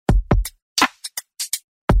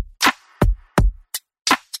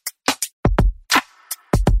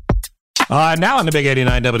Now on the Big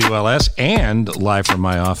 89 WLS and live from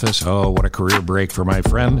my office. Oh, what a career break for my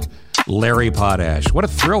friend, Larry Potash. What a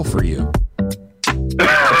thrill for you.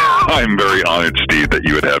 I'm very honored, Steve, that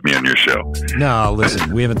you would have me on your show. No,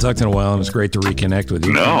 listen, we haven't talked in a while, and it's great to reconnect with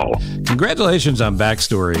you. No. Congratulations on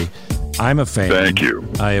Backstory. I'm a fan. Thank you.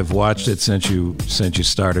 I have watched it since you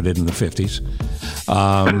started it in the 50s.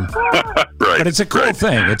 Right. But it's a cool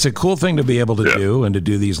thing. It's a cool thing to be able to do and to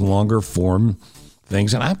do these longer form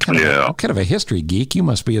things. And I'm kind of a history geek. You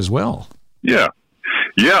must be as well. Yeah.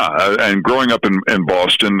 Yeah, and growing up in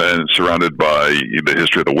Boston and surrounded by the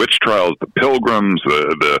history of the witch trials, the Pilgrims,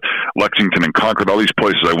 the Lexington and Concord, all these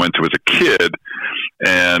places I went to as a kid,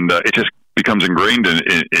 and it just becomes ingrained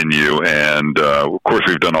in you. And of course,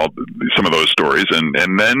 we've done some of those stories,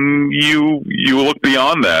 and then you look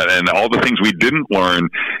beyond that, and all the things we didn't learn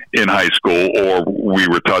in high school, or we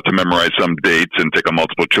were taught to memorize some dates and take a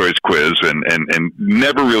multiple choice quiz, and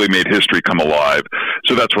never really made history come alive.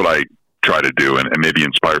 So that's what I try to do, and maybe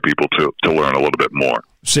inspire people to learn a little bit more.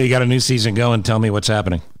 So you got a new season going. Tell me what's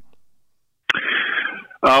happening.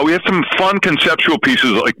 We have some fun conceptual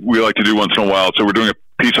pieces like we like to do once in a while. So we're doing a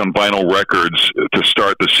piece on vinyl records to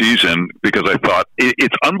start the season, because I thought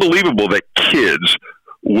it's unbelievable that kids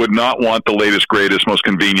would not want the latest, greatest, most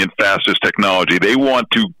convenient, fastest technology. They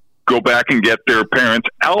want to go back and get their parents'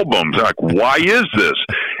 albums. They're like, why is this?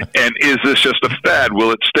 And is this just a fad?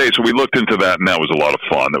 Will it stay? So we looked into that, and that was a lot of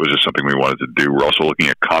fun. That was just something we wanted to do. We're also looking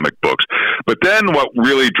at comic books. But then what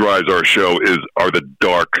really drives our show are the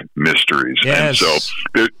dark mysteries. Yes. And so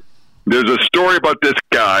there's a story about this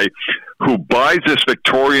guy who buys this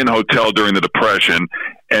Victorian hotel during the Depression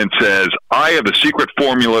and says, I have the secret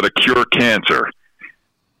formula to cure cancer.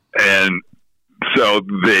 And so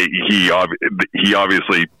he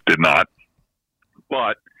obviously did not.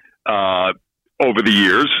 But over the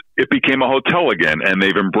years, it became a hotel again, and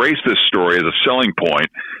they've embraced this story as a selling point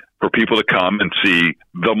for people to come and see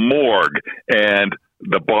the morgue and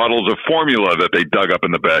the bottles of formula that they dug up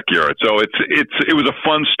in the backyard. So it was a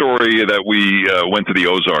fun story that we went to the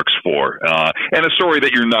Ozarks for, and a story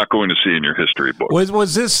that you're not going to see in your history book.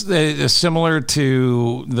 Was this similar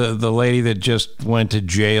to the lady that just went to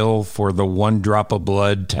jail for the 1 drop of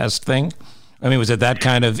blood test thing? I mean, was it that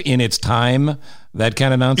kind of in its time, that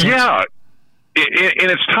kind of nonsense? Yeah. In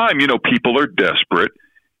its time, people are desperate.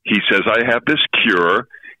 He says, I have this cure.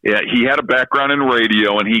 Yeah, he had a background in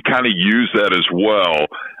radio, and he kind of used that as well.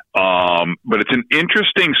 But it's an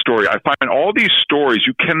interesting story. I find all these stories,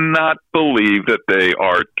 you cannot believe that they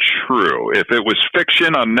are true. If it was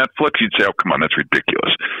fiction on Netflix, you'd say, oh, come on, that's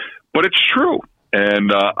ridiculous. But it's true.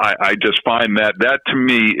 And I just find that to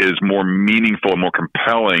me is more meaningful and more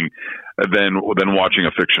compelling than watching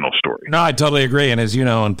a fictional story. No, I totally agree. And as you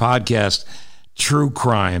know, in podcast, true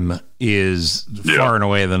crime is far and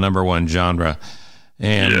away the number one genre.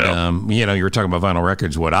 And, you were talking about vinyl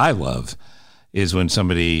records. What I love is when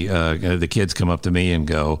somebody, the kids come up to me and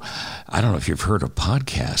go, I don't know if you've heard of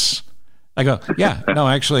podcasts. I go, yeah, no,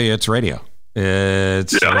 actually it's radio.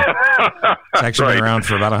 It's actually been around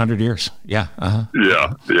for about 100 years. Yeah. Uh-huh.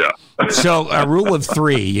 Yeah. So a rule of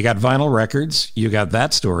 3, you got vinyl records, you got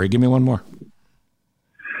that story. Give me one more.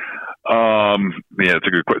 Yeah, it's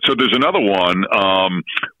a good question. So there's another one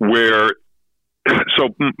where, so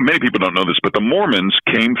many people don't know this, but the Mormons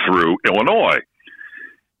came through Illinois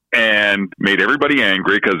and made everybody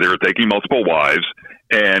angry because they were taking multiple wives.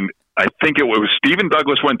 And I think it was Stephen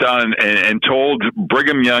Douglas went down and told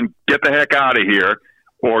Brigham Young, get the heck out of here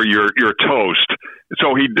or you're toast.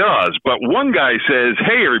 So he does. But one guy says,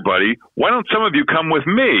 hey, everybody, why don't some of you come with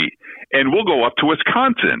me and we'll go up to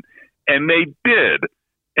Wisconsin? And they did.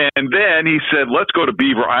 And then he said, let's go to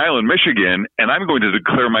Beaver Island, Michigan, and I'm going to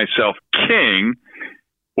declare myself king.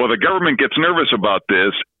 Well, the government gets nervous about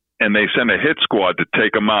this, and they send a hit squad to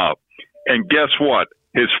take him out. And guess what?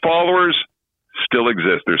 His followers still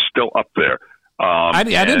exist. They're still up there. I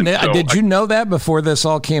didn't. Did you know that before this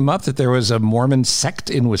all came up, that there was a Mormon sect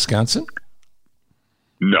in Wisconsin?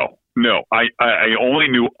 No. I only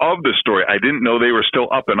knew of the story. I didn't know they were still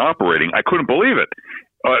up and operating. I couldn't believe it.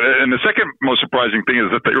 And the second most surprising thing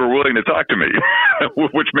is that they were willing to talk to me,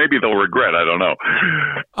 which maybe they'll regret. I don't know.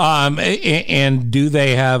 And do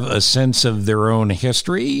they have a sense of their own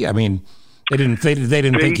history? I mean, they didn't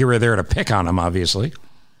think you were there to pick on them, obviously.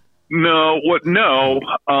 No. When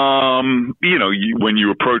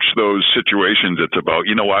you approach those situations, it's about,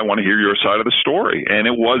 I want to hear your side of the story. And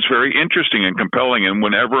it was very interesting and compelling. And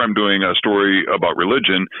whenever I'm doing a story about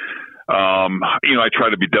religion, I try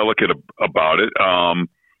to be delicate about it.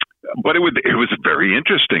 But it was very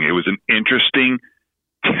interesting. It was an interesting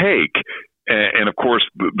take. And of course,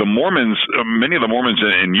 the Mormons, many of the Mormons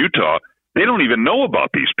in Utah they don't even know about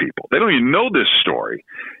these people. They don't even know this story.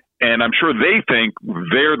 And I'm sure they think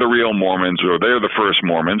they're the real Mormons or they're the first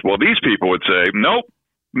Mormons. Well, these people would say, nope,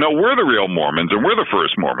 no, we're the real Mormons and we're the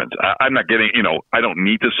first Mormons. I'm not getting, I don't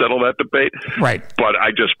need to settle that debate. Right. But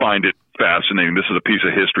I just find it fascinating. This is a piece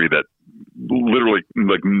of history that literally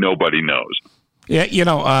like nobody knows. Yeah,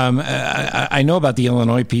 I know about the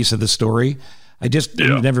Illinois piece of the story. I just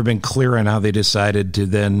have never been clear on how they decided to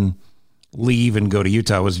then leave and go to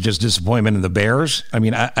Utah. Was it just disappointment in the Bears? I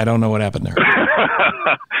mean, I don't know what happened there.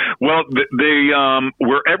 Well, they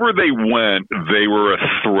wherever they went, they were a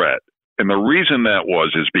threat. And the reason that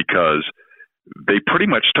is because they pretty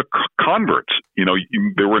much took converts.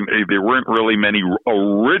 There weren't really many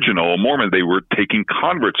original Mormons. They were taking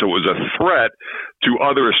converts. So it was a threat to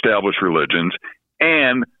other established religions.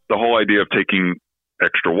 And the whole idea of taking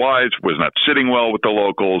extra wives was not sitting well with the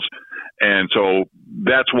locals. And so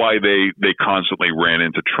that's why they constantly ran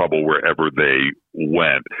into trouble wherever they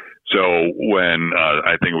went. So when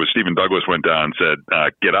I think it was Stephen Douglas went down and said,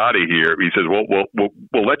 get out of here, he says, well,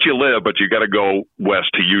 we'll let you live, but you got to go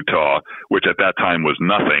west to Utah, which at that time was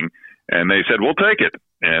nothing. And they said, we'll take it.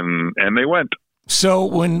 And they went. So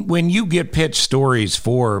when you get pitched stories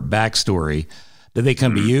for Backstory, do they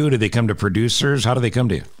come to you? Do they come to producers? How do they come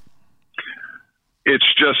to you? It's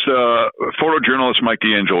just photojournalist Mike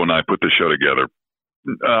D'Angelo and I put the show together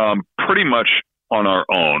pretty much on our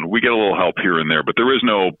own. We get a little help here and there, but there is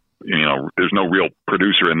no, there's no real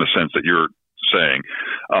producer in the sense that you're saying.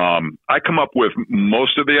 I come up with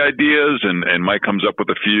most of the ideas, and Mike comes up with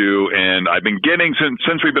a few. And I've been getting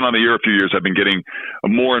since we've been on the air a few years, I've been getting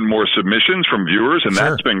more and more submissions from viewers, and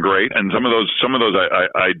that's been great. And some of those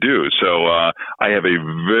I do. So I have a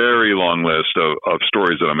very long list of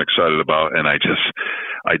stories that I'm excited about, and I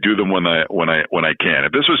do them when I can.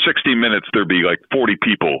 If this was 60 Minutes, there'd be like 40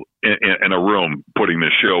 people in a room putting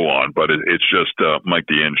this show on, but it's just Mike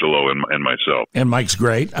D'Angelo and myself. And Mike's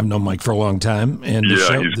great. I've known Mike for a long time, and he's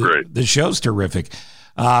great. The show's terrific.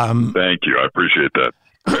 Thank you. I appreciate that.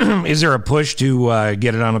 Is there a push to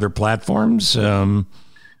get it on other platforms? I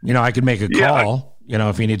could make a call.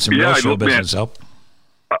 If you need some real show business help.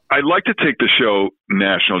 I'd like to take the show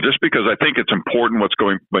national just because I think it's important what's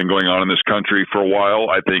been going on in this country for a while.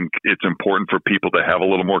 I think it's important for people to have a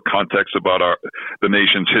little more context about the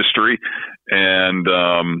nation's history. And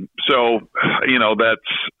so that's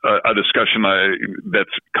a discussion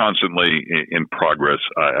that's constantly in progress,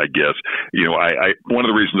 I guess. One of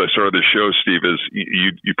the reasons I started this show, Steve, is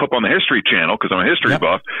you put on the History Channel because I'm a history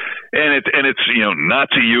buff, and it's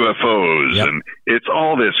Nazi UFOs and it's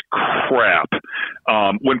all this crap.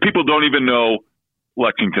 When people don't even know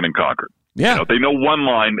Lexington and Concord. Yeah. They know one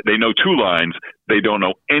line, they know two lines, they don't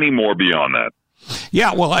know any more beyond that.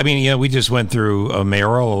 Yeah, well, I mean, we just went through a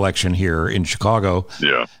mayoral election here in Chicago.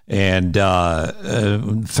 Yeah. And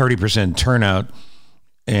 30% turnout,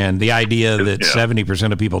 and the idea that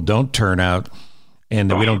 70% of people don't turn out and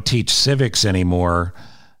that we don't teach civics anymore.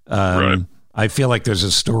 Right. I feel like there's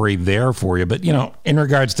a story there for you. But, in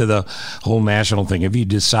regards to the whole national thing, have you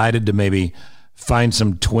decided to maybe find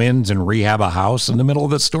some twins and rehab a house in the middle of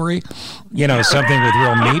the story? Something with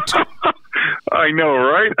real meat? I know,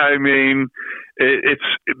 right? I mean,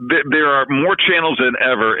 there are more channels than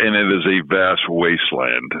ever, and it is a vast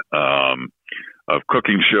wasteland of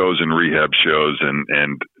cooking shows and rehab shows and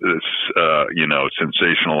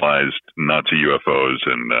sensationalized Nazi UFOs.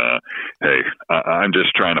 And hey, I'm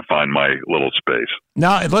just trying to find my little space.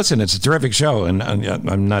 No, listen, it's a terrific show, and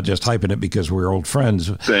I'm not just hyping it because we're old friends.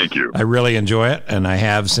 Thank you. I really enjoy it, and I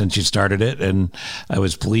have since you started it, and I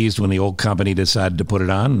was pleased when the old company decided to put it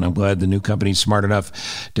on, and I'm glad the new company's smart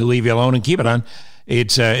enough to leave you alone and keep it on.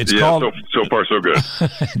 It's called. So far, so good.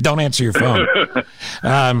 Don't answer your phone.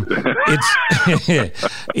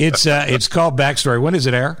 It's called Backstory. When does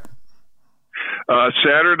it air?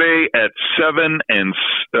 Saturday at 7 p.m.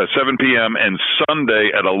 and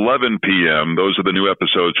Sunday at 11 p.m. Those are the new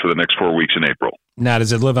episodes for the next 4 weeks in April. Now,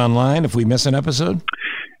 does it live online if we miss an episode?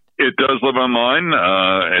 It does live online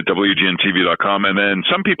at WGNTV.com. And then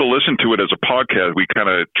some people listen to it as a podcast. We kind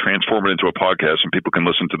of transform it into a podcast, and people can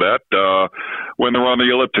listen to that when they're on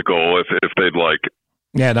the elliptical if they'd like.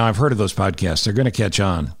 Yeah, no, I've heard of those podcasts. They're going to catch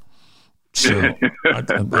on. So I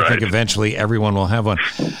think eventually everyone will have one.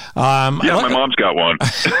 My mom's got one.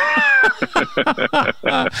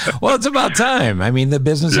 Well, it's about time. I mean, the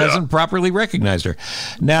business hasn't properly recognized her.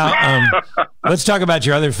 Now, let's talk about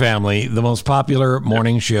your other family, the most popular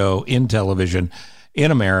morning show in television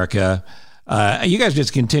in America. You guys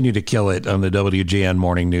just continue to kill it on the WGN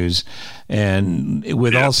Morning News. And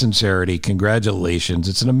with all sincerity, congratulations.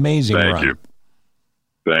 It's an amazing run.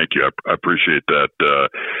 Thank you. I appreciate that.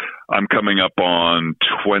 I'm coming up on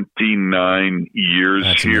 29 years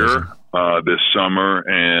That's here. amazing. This summer,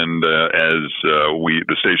 and as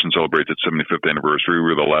the station celebrates its 75th anniversary,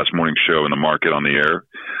 we're the last morning show in the market on the air,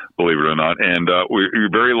 believe it or not. And we're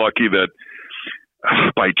very lucky that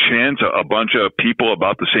by chance a bunch of people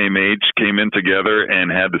about the same age came in together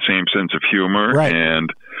and had the same sense of humor. Right.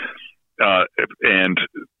 And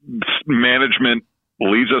management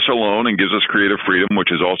leaves us alone and gives us creative freedom,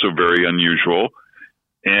 which is also very unusual.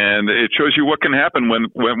 And it shows you what can happen when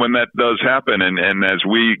that does happen. And as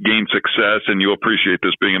we gain success, and you'll appreciate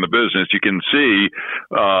this being in the business, you can see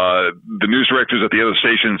the news directors at the other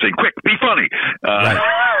station saying, "Quick, be funny."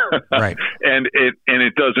 Right. And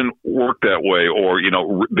it doesn't work that way. Or,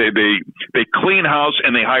 they clean house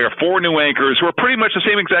and they hire 4 new anchors who are pretty much the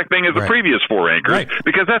same exact thing as the previous 4 anchors,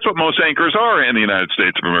 because that's what most anchors are in the United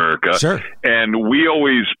States of America. Sure. And we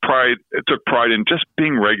always took pride in just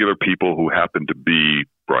being regular people who happen to be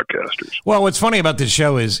broadcasters. Well, what's funny about this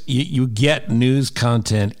show is you get news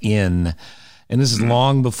content in, and this is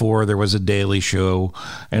long before there was a Daily Show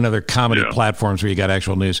and other comedy platforms where you got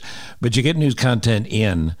actual news, but you get news content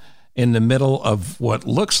in the middle of what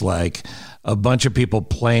looks like a bunch of people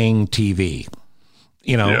playing TV.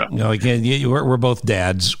 We're both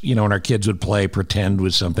dads, and our kids would pretend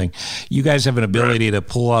with something. You guys have an ability to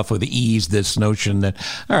pull off with ease this notion that,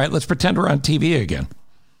 all right, let's pretend we're on TV again.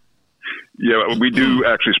 Yeah, we do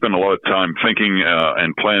actually spend a lot of time thinking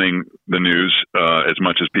and planning the news as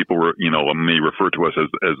much as people may refer to us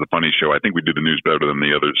as the funny show. I think we do the news better than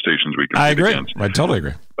the other stations we compete I agree. against. I totally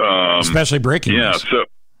agree. Especially breaking news. So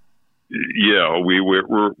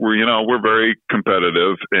we're very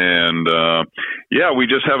competitive, and we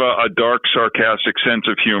just have a dark, sarcastic sense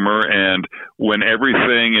of humor. And when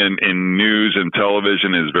everything in news and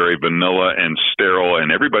television is very vanilla and sterile,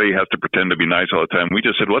 and everybody has to pretend to be nice all the time, we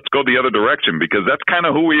just said, let's go the other direction, because that's kind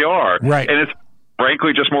of who we are. Right. And it's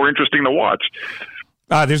frankly just more interesting to watch.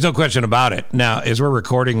 There's no question about it. Now, as we're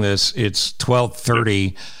recording this, it's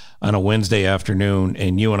 12:30 on a Wednesday afternoon,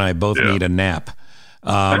 and you and I both need a nap.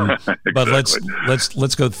 Exactly. But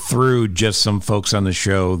let's go through just some folks on the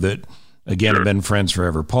show that, again, have been friends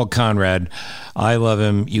forever. Paul Conrad, I love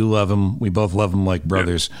him. You love him. We both love him like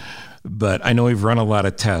brothers. But I know we've run a lot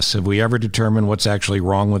of tests. Have we ever determined what's actually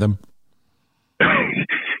wrong with him?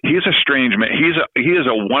 He's a strange man. He is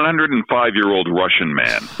a 105-year-old Russian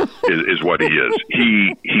man, is what he is.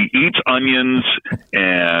 He eats onions,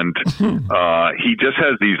 and he just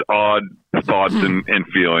has these odd thoughts and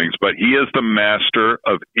feelings. But he is the master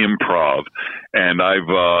of improv, and I've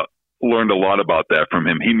learned a lot about that from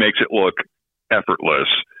him. He makes it look effortless.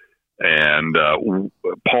 And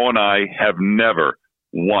Paul and I have never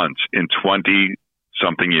once in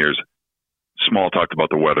 20-something years small talked about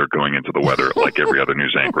the weather going into the weather like every other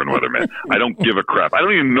news anchor and weatherman. I don't give a crap. I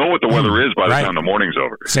don't even know what the weather is by the time the morning's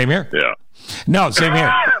over. Same here. Yeah. No, same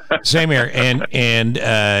here. Same here.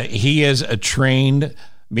 And he is a trained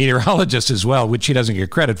meteorologist as well, which he doesn't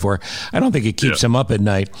get credit for. I don't think it keeps him up at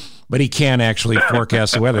night, but he can actually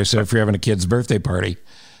forecast the weather. So if you're having a kid's birthday party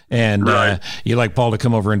and you'd like Paul to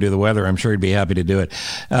come over and do the weather, I'm sure he'd be happy to do it.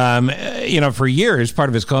 For years, part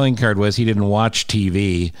of his calling card was he didn't watch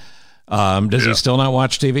TV. Does he still not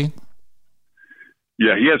watch TV?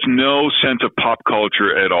 Yeah, he has no sense of pop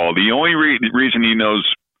culture at all. The only reason he knows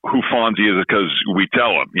who Fonzie is because we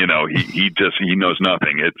tell him. He knows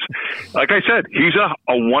nothing. It's like I said, he's a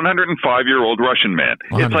 105-year-old Russian man.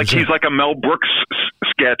 100%. It's like he's like a Mel Brooks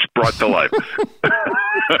sketch brought to life.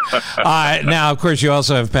 Now, of course, you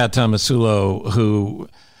also have Pat Tomasulo, who,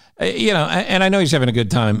 and I know he's having a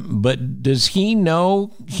good time, but does he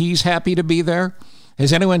know he's happy to be there?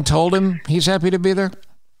 Has anyone told him he's happy to be there?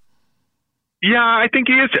 Yeah, I think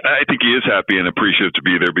he is. I think he is happy and appreciative to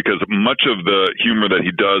be there, because much of the humor that he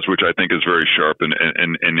does, which I think is very sharp and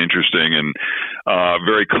interesting and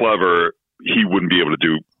very clever, he wouldn't be able to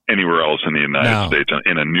do anywhere else in the United States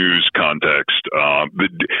in a news context.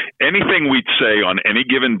 Anything we'd say on any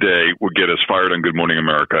given day would get us fired on Good Morning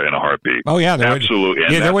America in a heartbeat. Oh, yeah.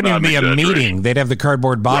 Absolutely. There wouldn't even be a meeting. They'd have the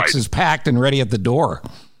cardboard boxes packed and ready at the door.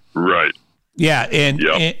 Right. Yeah,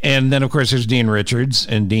 and then, of course, there's Dean Richards,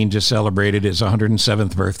 and Dean just celebrated his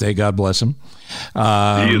 107th birthday. God bless him.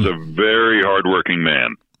 He is a very hardworking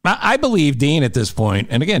man. I believe Dean at this point,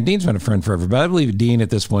 and again, Dean's been a friend forever, but I believe Dean at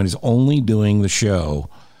this point is only doing the show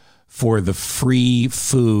for the free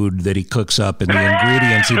food that he cooks up and the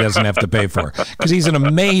ingredients he doesn't have to pay for, because he's an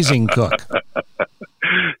amazing cook.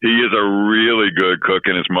 He is a really good cook,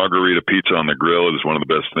 and his margarita pizza on the grill is one of the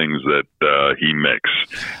best things that he makes.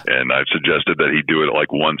 And I've suggested that he do it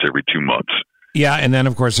like once every 2 months. Yeah, and then,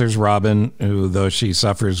 of course, there's Robin, who, though she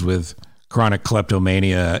suffers with chronic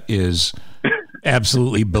kleptomania is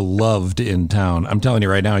absolutely beloved in town. I'm telling you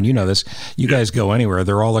right now, and you know this, you guys go anywhere,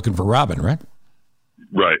 they're all looking for Robin, right?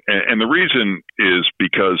 Right. And the reason is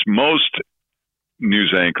because most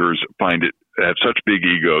news anchors have such big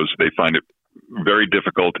egos, they find it very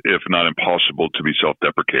difficult, if not impossible, to be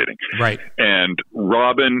self-deprecating. Right. And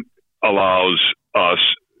Robin allows us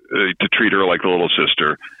to treat her like the little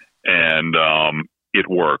sister, and it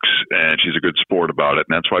works, and she's a good sport about it,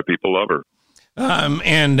 and that's why people love her.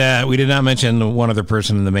 And we did not mention one other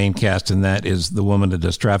person in the main cast, and that is the woman that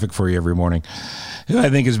does traffic for you every morning, who I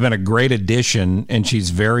think has been a great addition, and she's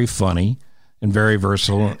very funny and very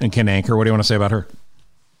versatile and can anchor. What do you want to say about her?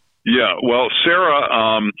 Yeah, well,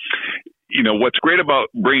 Sarah, what's great about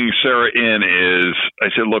bringing Sarah in is I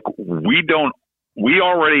said, look, we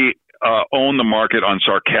already own the market on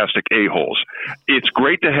sarcastic a-holes. It's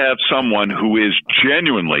great to have someone who is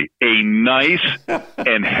genuinely a nice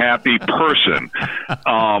and happy person.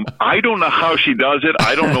 I don't know how she does it.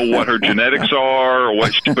 I don't know what her genetics are,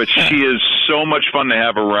 but she is so much fun to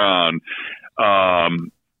have around.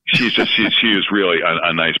 She is really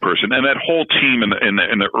a nice person, and that whole team in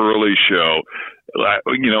the early show.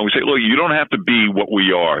 We say, look, you don't have to be what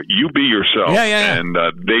we are. You be yourself. Yeah. And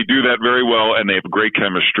they do that very well, and they have great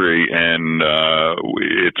chemistry. And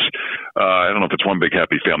it's I don't know if it's one big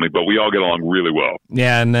happy family, but we all get along really well.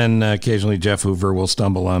 Yeah, and then occasionally Jeff Hoover will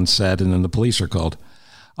stumble on set, and then the police are called.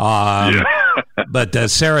 But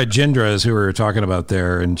Sarah Gindra is who we were talking about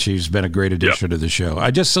there, and she's been a great addition to the show. I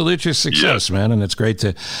just salute your success, man, and it's great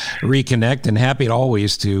to reconnect, and happy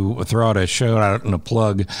always to throw out a shout out and a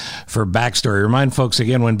plug for Backstory. Remind folks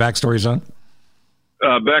again when Backstory's on.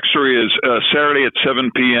 Backstory is Saturday at 7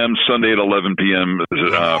 p.m., Sunday at 11 p.m.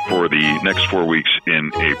 For the next 4 weeks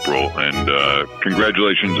in April. And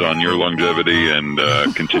congratulations on your longevity and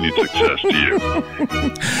continued success to you.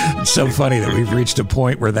 It's so funny that we've reached a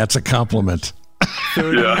point where that's a compliment.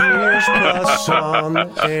 Yeah.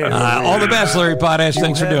 All the best, Larry Potash.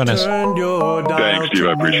 Thanks for doing this. Thanks, Steve.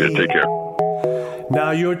 I appreciate it. Take care. Now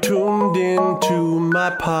you're tuned into my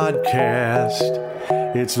podcast.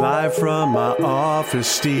 It's live from my office,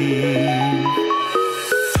 Steve.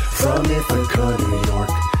 From Ithaca, New York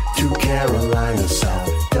to Carolina South,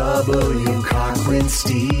 W. Cochran,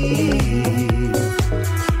 Steve.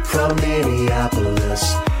 From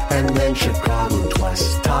Minneapolis and then Chicago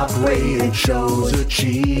twice, top-rated shows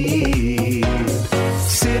achieved.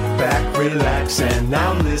 Sit back, relax, and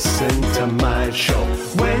now listen to my show.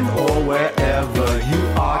 When or wherever you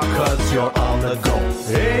are, 'cause you're on the go.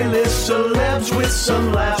 A-list celebs with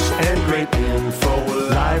some laughs and great info.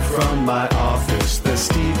 Live from my office, the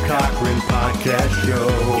Steve Cochran Podcast Show.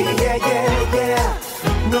 Yeah.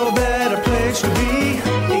 No better place to be.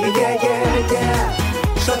 Yeah.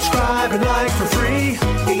 Subscribe and like for free.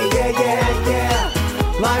 Yeah.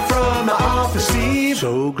 Live from my office, Steve.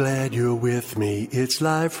 So glad you're with me. It's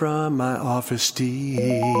live from my office,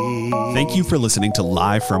 Steve. Thank you for listening to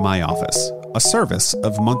Live from My Office, a service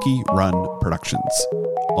of Monkey Run Productions.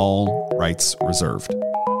 All rights reserved.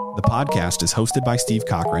 The podcast is hosted by Steve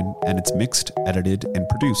Cochran, and it's mixed, edited, and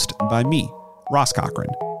produced by me, Ross Cochran.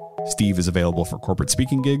 Steve is available for corporate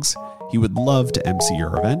speaking gigs. He would love to MC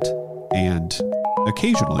your event, and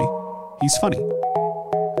occasionally, he's funny.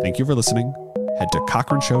 Thank you for listening. Head to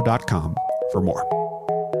CochranShow.com for more.